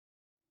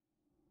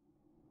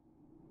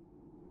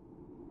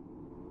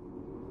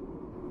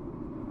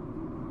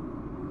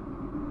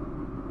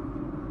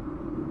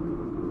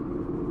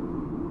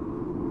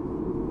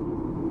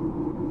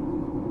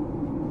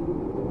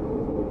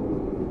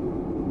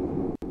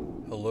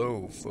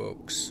Hello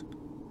folks,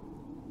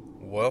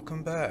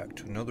 welcome back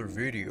to another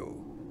video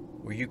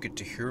where you get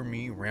to hear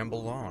me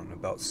ramble on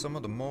about some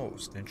of the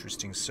most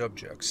interesting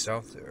subjects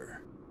out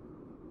there.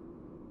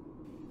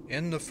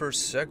 In the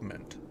first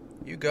segment,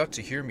 you got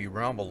to hear me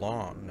ramble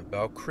on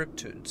about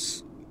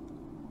cryptids.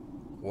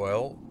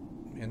 Well,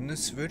 in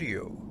this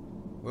video,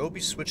 we'll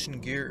be switching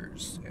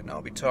gears and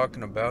I'll be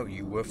talking about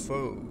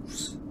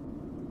UFOs.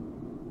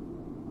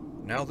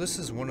 Now this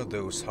is one of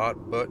those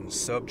hot button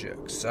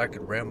subjects I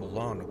could ramble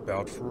on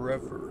about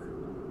forever,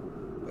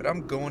 but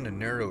I'm going to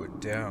narrow it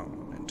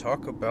down and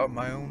talk about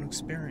my own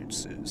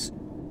experiences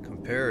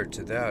compared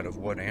to that of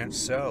what Aunt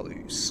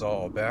Sally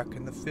saw back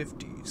in the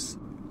 50s.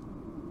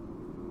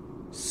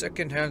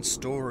 Secondhand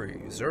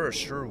stories are a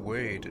sure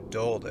way to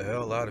dull the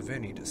hell out of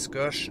any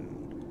discussion,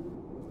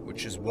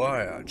 which is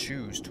why I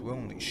choose to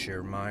only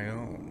share my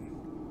own.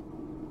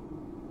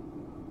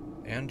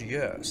 And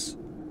yes,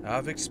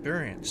 I've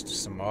experienced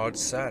some odd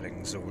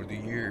sightings over the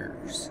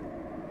years.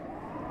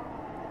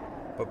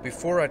 But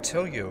before I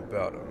tell you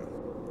about them,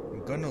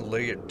 I'm gonna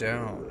lay it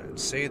down and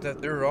say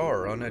that there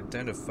are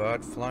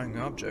unidentified flying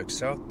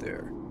objects out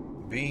there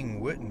being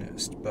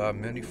witnessed by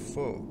many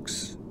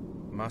folks,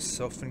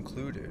 myself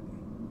included.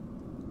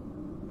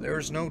 There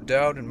is no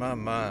doubt in my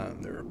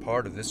mind they're a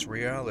part of this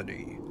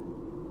reality,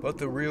 but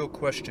the real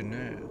question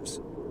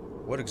is,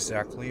 what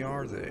exactly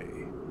are they?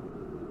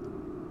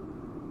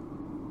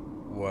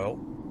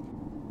 Well,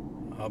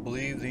 I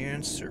believe the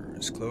answer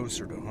is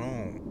closer to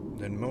home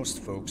than most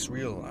folks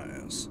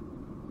realize.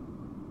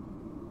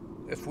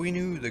 If we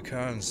knew the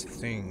kinds of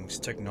things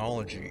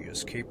technology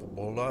is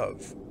capable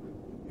of,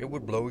 it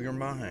would blow your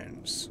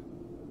minds.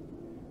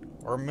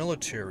 Our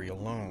military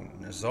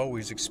alone is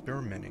always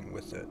experimenting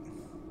with it,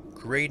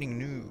 creating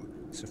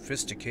new,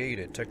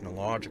 sophisticated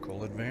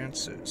technological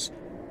advances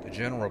the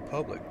general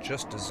public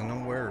just isn't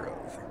aware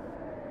of.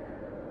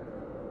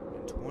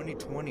 In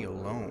 2020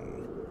 alone,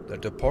 the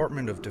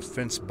Department of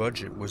Defense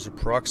budget was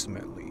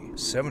approximately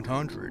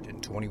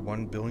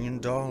 $721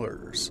 billion,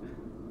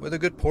 with a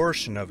good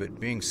portion of it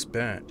being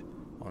spent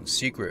on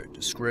secret,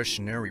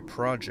 discretionary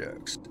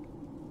projects.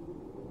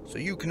 So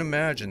you can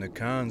imagine the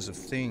kinds of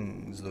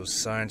things those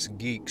science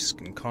geeks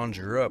can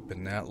conjure up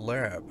in that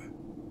lab.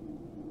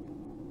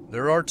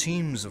 There are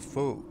teams of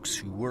folks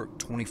who work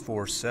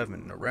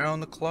 24/7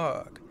 around the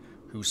clock,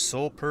 whose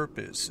sole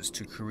purpose is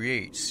to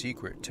create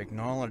secret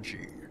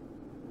technology.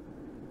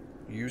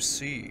 You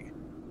see,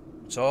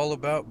 it's all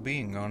about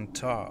being on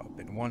top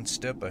and one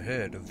step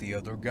ahead of the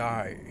other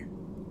guy.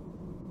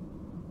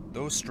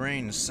 Those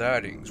strange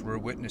sightings we're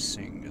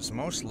witnessing is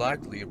most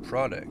likely a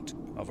product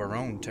of our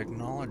own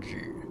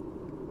technology.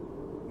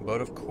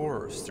 But of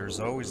course, there's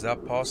always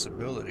that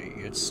possibility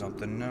it's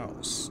something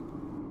else.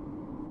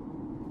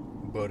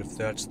 But if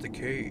that's the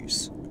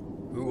case,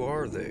 who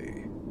are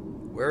they?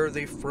 Where are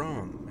they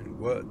from? And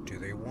what do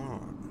they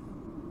want?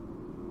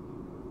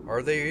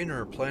 Are they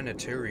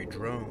interplanetary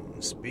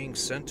drones being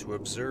sent to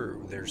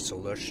observe their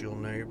celestial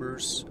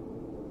neighbors?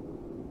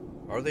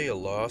 Are they a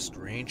lost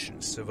or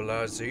ancient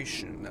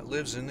civilization that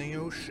lives in the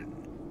ocean,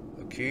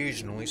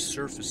 occasionally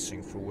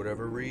surfacing for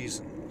whatever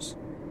reasons?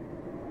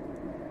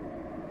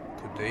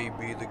 Could they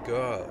be the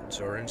gods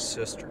our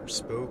ancestors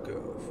spoke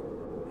of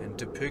and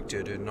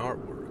depicted in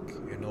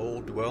artwork in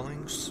old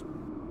dwellings?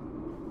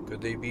 Could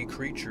they be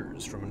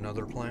creatures from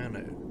another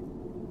planet?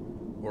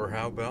 Or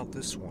how about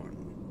this one?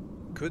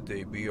 Could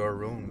they be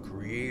our own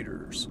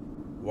creators,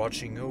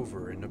 watching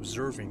over and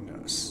observing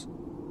us?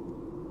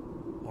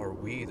 Are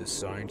we the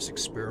science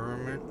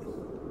experiment?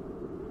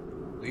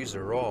 These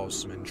are all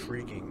some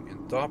intriguing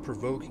and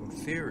thought-provoking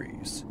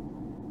theories,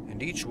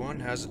 and each one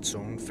has its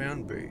own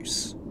fan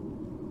base.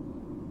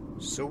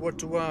 So what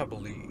do I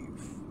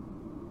believe?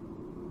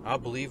 I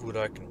believe what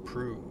I can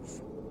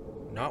prove,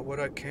 not what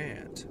I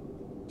can't.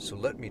 So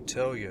let me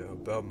tell you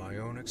about my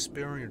own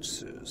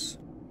experiences.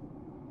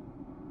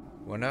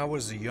 When I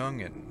was a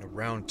youngin',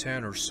 around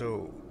 10 or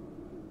so,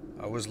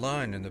 I was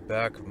lying in the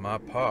back of my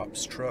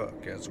pop's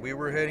truck as we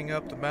were heading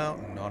up the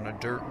mountain on a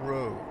dirt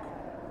road.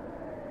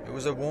 It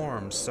was a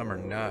warm summer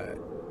night,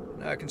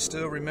 and I can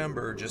still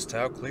remember just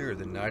how clear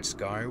the night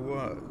sky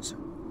was.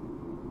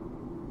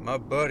 My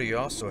buddy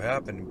also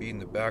happened to be in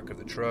the back of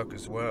the truck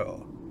as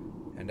well,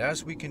 and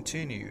as we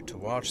continued to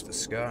watch the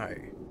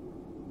sky,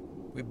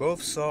 we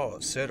both saw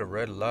a set of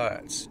red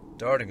lights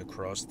darting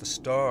across the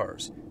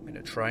stars in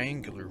a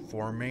triangular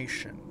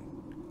formation.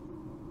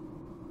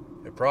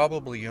 It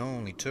probably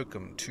only took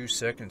them 2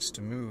 seconds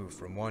to move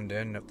from one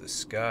end of the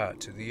sky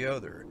to the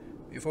other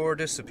before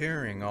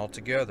disappearing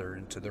altogether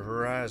into the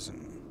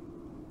horizon.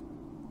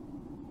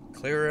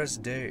 Clear as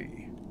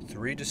day,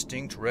 3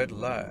 distinct red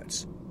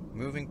lights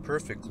moving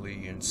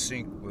perfectly in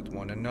sync with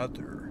one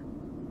another,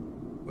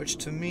 which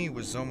to me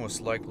was almost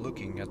like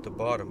looking at the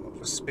bottom of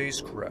a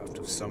spacecraft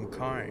of some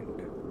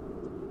kind.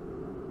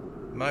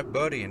 My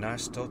buddy and I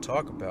still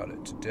talk about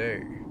it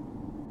today.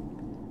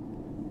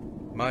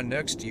 My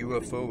next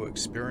UFO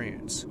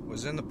experience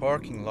was in the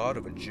parking lot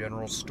of a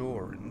general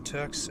store in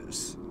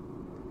Texas.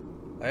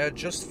 I had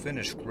just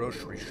finished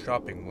grocery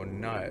shopping one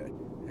night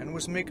and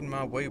was making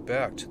my way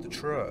back to the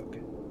truck.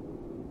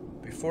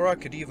 Before I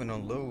could even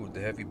unload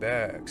the heavy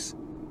bags,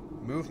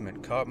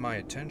 movement caught my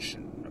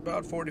attention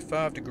about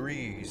 45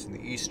 degrees in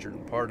the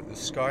eastern part of the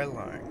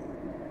skyline,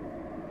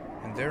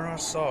 and there I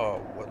saw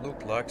what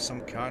looked like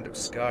some kind of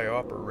sky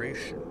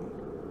operation.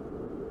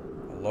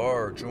 A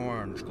large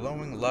orange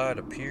glowing light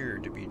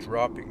appeared to be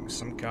dropping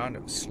some kind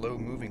of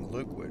slow-moving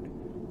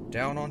liquid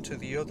down onto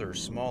the other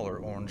smaller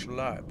orange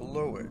light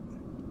below it.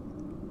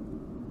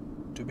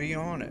 To be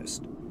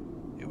honest,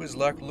 it was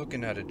like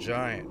looking at a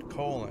giant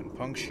colon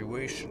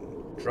punctuation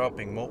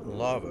dropping molten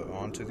lava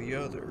onto the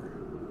other.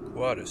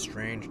 Quite a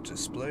strange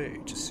display,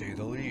 to say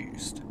the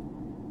least.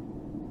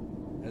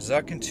 As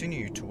I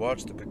continued to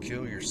watch the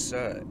peculiar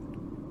sight,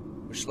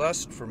 which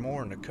lasted for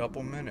more than a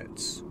couple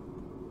minutes,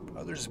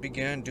 others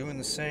began doing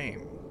the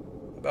same.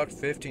 About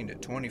 15 to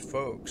 20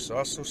 folks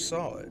also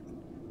saw it,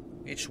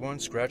 each one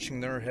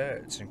scratching their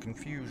heads in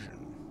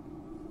confusion.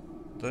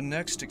 The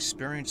next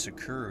experience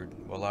occurred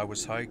while I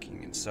was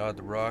hiking inside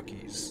the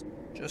Rockies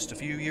just a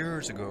few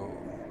years ago.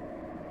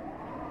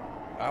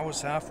 I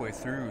was halfway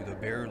through the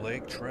Bear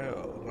Lake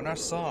Trail when I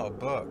saw a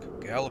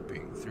buck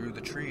galloping through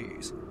the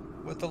trees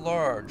with a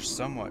large,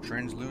 somewhat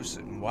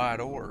translucent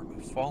white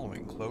orb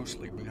following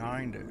closely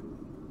behind it.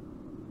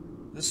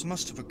 This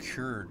must have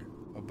occurred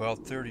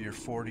about 30 or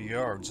 40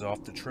 yards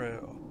off the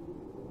trail,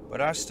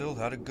 but I still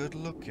had a good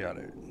look at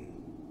it.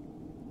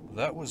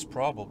 That was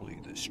probably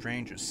the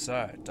strangest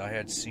sight I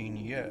had seen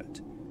yet,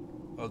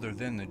 other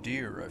than the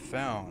deer I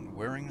found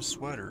wearing a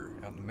sweater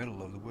out in the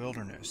middle of the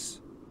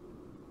wilderness.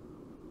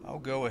 I'll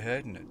go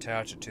ahead and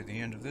attach it to the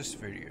end of this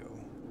video.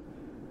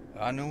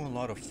 I know a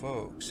lot of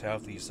folks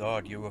have these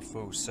odd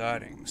UFO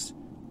sightings,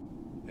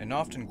 and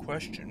often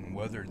question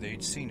whether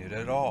they'd seen it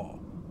at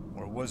all,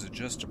 or was it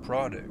just a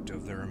product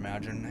of their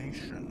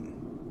imagination.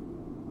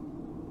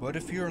 But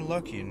if you're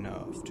lucky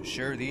enough to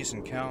share these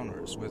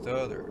encounters with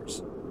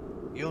others,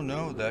 you'll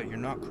know that you're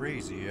not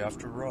crazy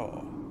after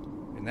all,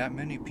 and that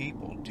many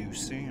people do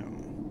see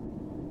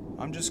them.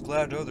 I'm just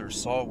glad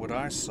others saw what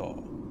I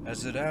saw,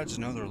 as it adds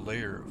another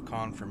layer of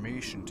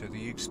confirmation to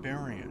the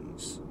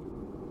experience.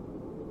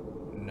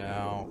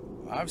 Now,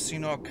 I've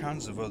seen all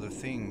kinds of other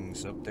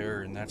things up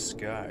there in that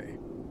sky,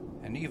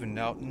 and even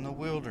out in the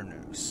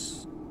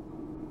wilderness,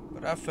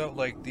 but I felt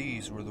like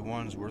these were the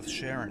ones worth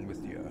sharing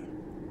with you.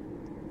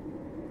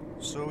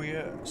 So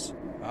yes,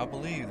 I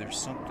believe there's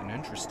something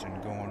interesting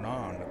going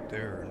on up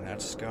there in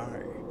that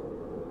sky.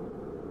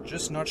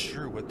 Just not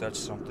sure what that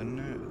something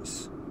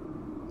is.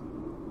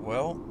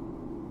 Well,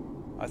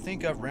 I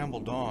think I've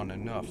rambled on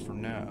enough for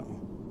now,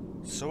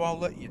 so I'll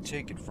let you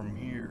take it from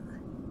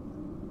here.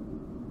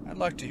 I'd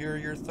like to hear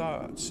your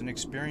thoughts and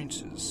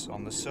experiences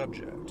on the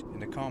subject in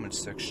the comments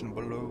section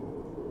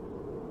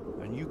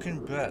below, and you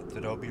can bet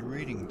that I'll be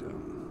reading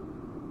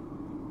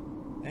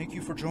them. Thank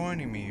you for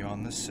joining me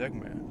on this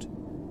segment,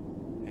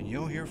 and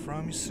you'll hear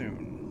from me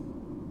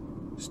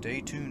soon.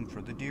 Stay tuned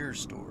for the deer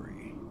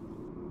story.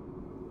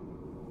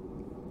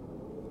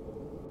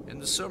 In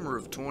the summer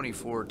of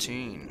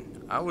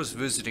 2014, I was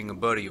visiting a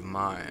buddy of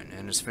mine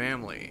and his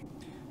family,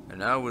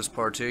 and I was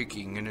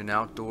partaking in an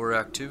outdoor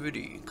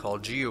activity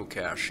called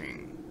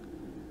geocaching.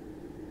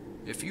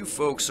 If you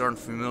folks aren't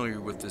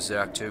familiar with this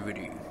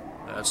activity,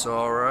 that's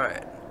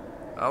alright.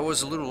 I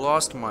was a little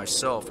lost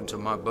myself until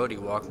my buddy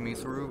walked me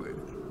through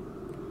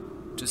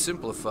it. To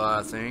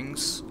simplify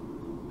things,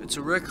 it's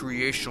a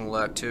recreational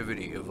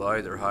activity of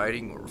either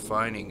hiding or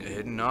finding a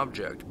hidden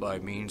object by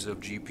means of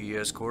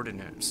GPS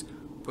coordinates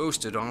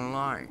posted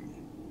online.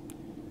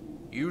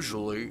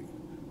 Usually,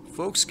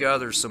 folks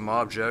gather some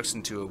objects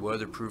into a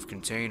weatherproof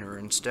container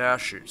and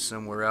stash it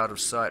somewhere out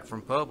of sight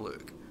from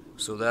public,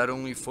 so that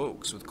only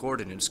folks with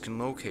coordinates can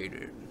locate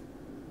it.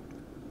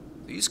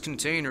 These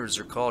containers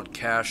are called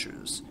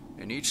caches,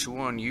 and each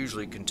one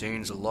usually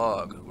contains a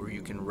log where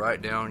you can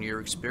write down your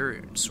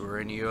experience or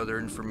any other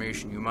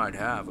information you might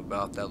have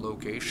about that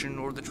location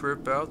or the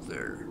trip out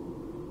there.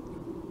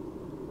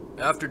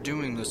 After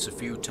doing this a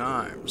few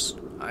times,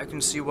 I can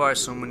see why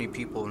so many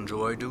people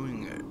enjoy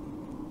doing it.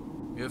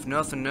 If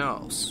nothing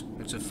else,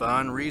 it's a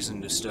fine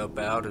reason to step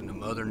out into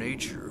Mother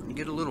Nature and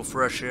get a little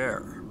fresh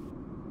air.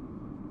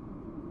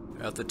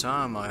 At the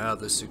time I had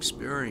this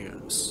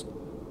experience,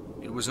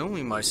 it was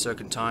only my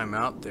second time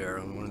out there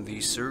on one of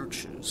these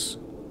searches.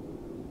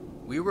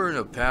 We were in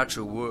a patch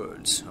of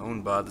woods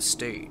owned by the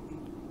state,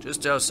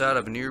 just outside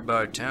of a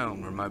nearby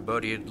town where my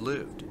buddy had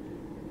lived,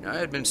 and I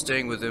had been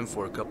staying with him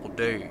for a couple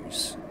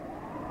days.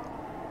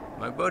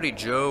 My buddy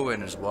Joe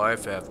and his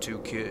wife have 2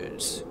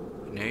 kids,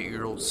 an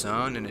 8-year-old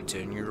son and a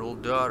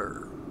 10-year-old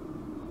daughter.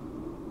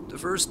 The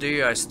first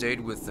day I stayed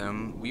with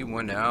them, we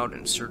went out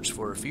and searched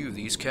for a few of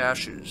these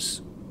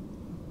caches.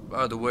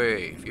 By the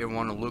way, if you ever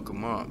want to look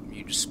them up,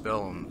 you just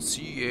spell them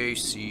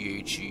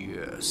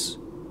C-A-C-H-E-S.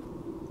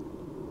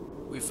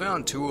 We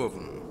found 2 of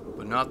them,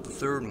 but not the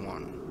third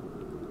one.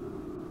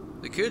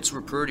 The kids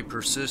were pretty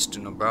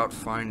persistent about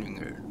finding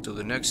it, so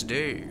the next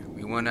day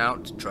we went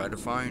out to try to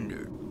find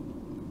it.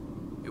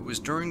 It was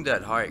during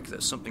that hike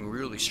that something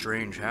really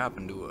strange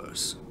happened to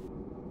us.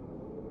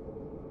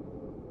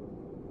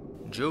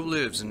 Joe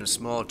lives in a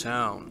small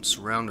town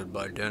surrounded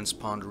by dense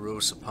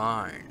ponderosa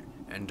pine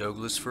and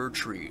Douglas fir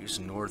trees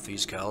in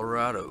northeast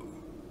Colorado.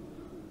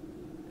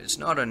 It's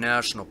not a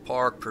national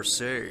park per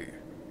se,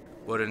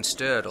 but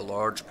instead a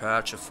large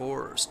patch of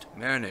forest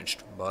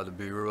managed by the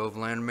Bureau of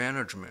Land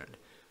Management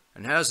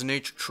and has a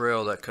nature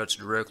trail that cuts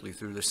directly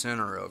through the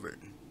center of it.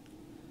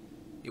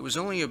 It was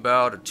only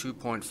about a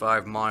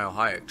 2.5-mile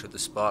hike to the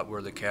spot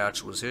where the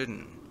cache was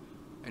hidden,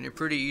 and a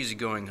pretty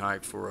easygoing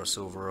hike for us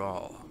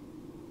overall.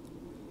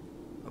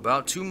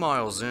 About 2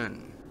 miles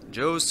in,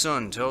 Joe's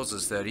son tells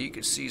us that he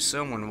could see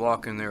someone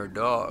walking their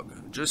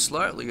dog just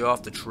slightly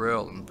off the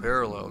trail and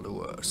parallel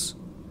to us.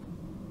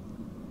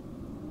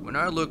 When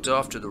I looked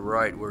off to the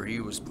right where he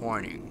was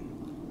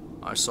pointing,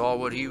 I saw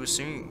what he was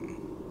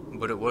seeing,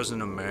 but it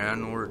wasn't a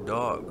man or a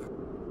dog.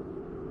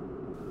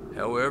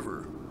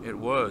 However, it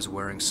was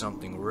wearing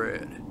something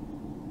red,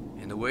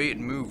 and the way it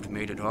moved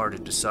made it hard to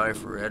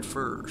decipher at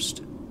first.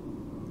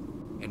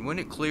 And when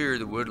it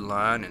cleared the wood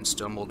line and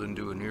stumbled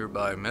into a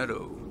nearby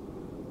meadow,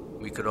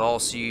 we could all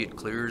see it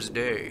clear as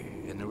day,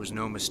 and there was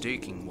no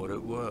mistaking what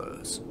it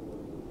was.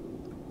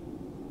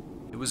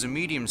 It was a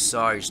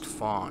medium-sized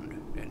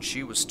fawn, and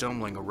she was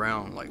stumbling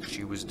around like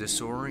she was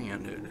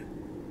disoriented.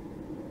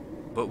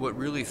 But what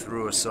really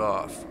threw us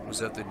off was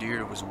that the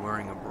deer was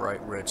wearing a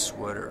bright red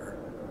sweater.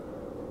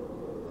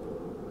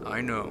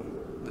 I know,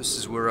 this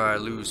is where I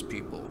lose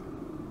people,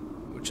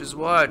 which is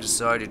why I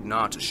decided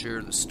not to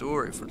share the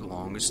story for the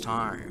longest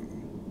time.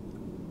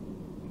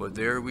 But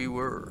there we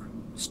were,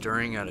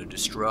 staring at a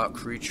distraught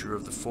creature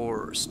of the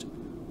forest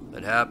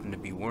that happened to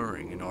be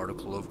wearing an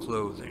article of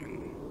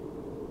clothing.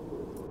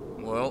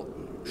 Well,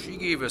 she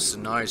gave us a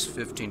nice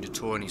 15 to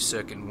 20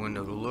 second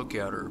window to look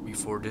at her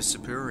before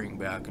disappearing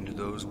back into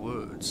those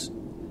woods.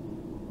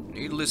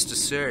 Needless to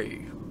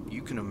say,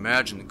 you can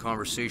imagine the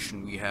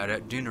conversation we had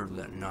at dinner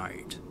that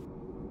night.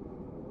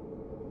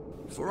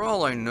 For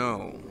all I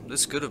know,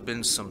 this could have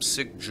been some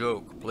sick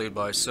joke played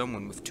by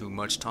someone with too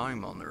much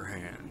time on their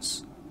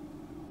hands.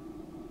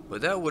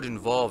 But that would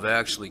involve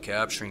actually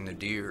capturing the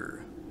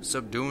deer,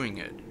 subduing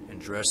it, and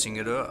dressing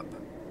it up.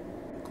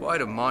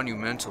 Quite a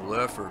monumental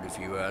effort if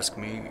you ask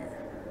me.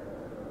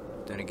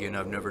 Then again,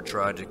 I've never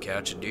tried to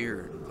catch a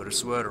deer and put a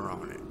sweater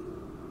on it.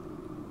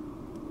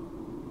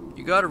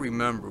 You gotta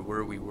remember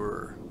where we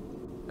were.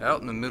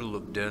 Out in the middle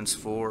of dense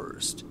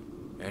forest,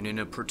 and in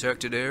a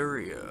protected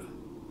area.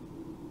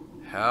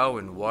 How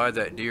and why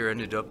that deer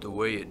ended up the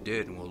way it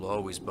did will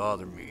always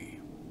bother me.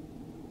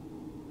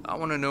 I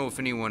want to know if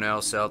anyone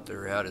else out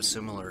there had a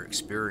similar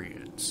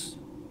experience.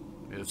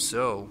 If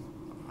so,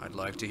 I'd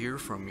like to hear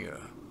from you.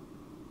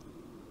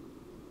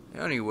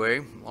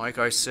 Anyway, like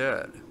I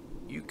said,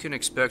 you can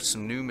expect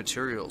some new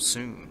material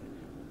soon,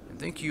 and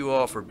thank you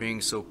all for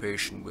being so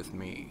patient with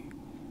me.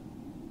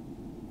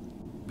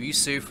 Be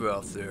safe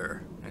out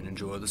there and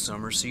enjoy the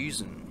summer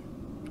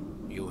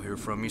season. You'll hear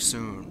from me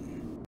soon.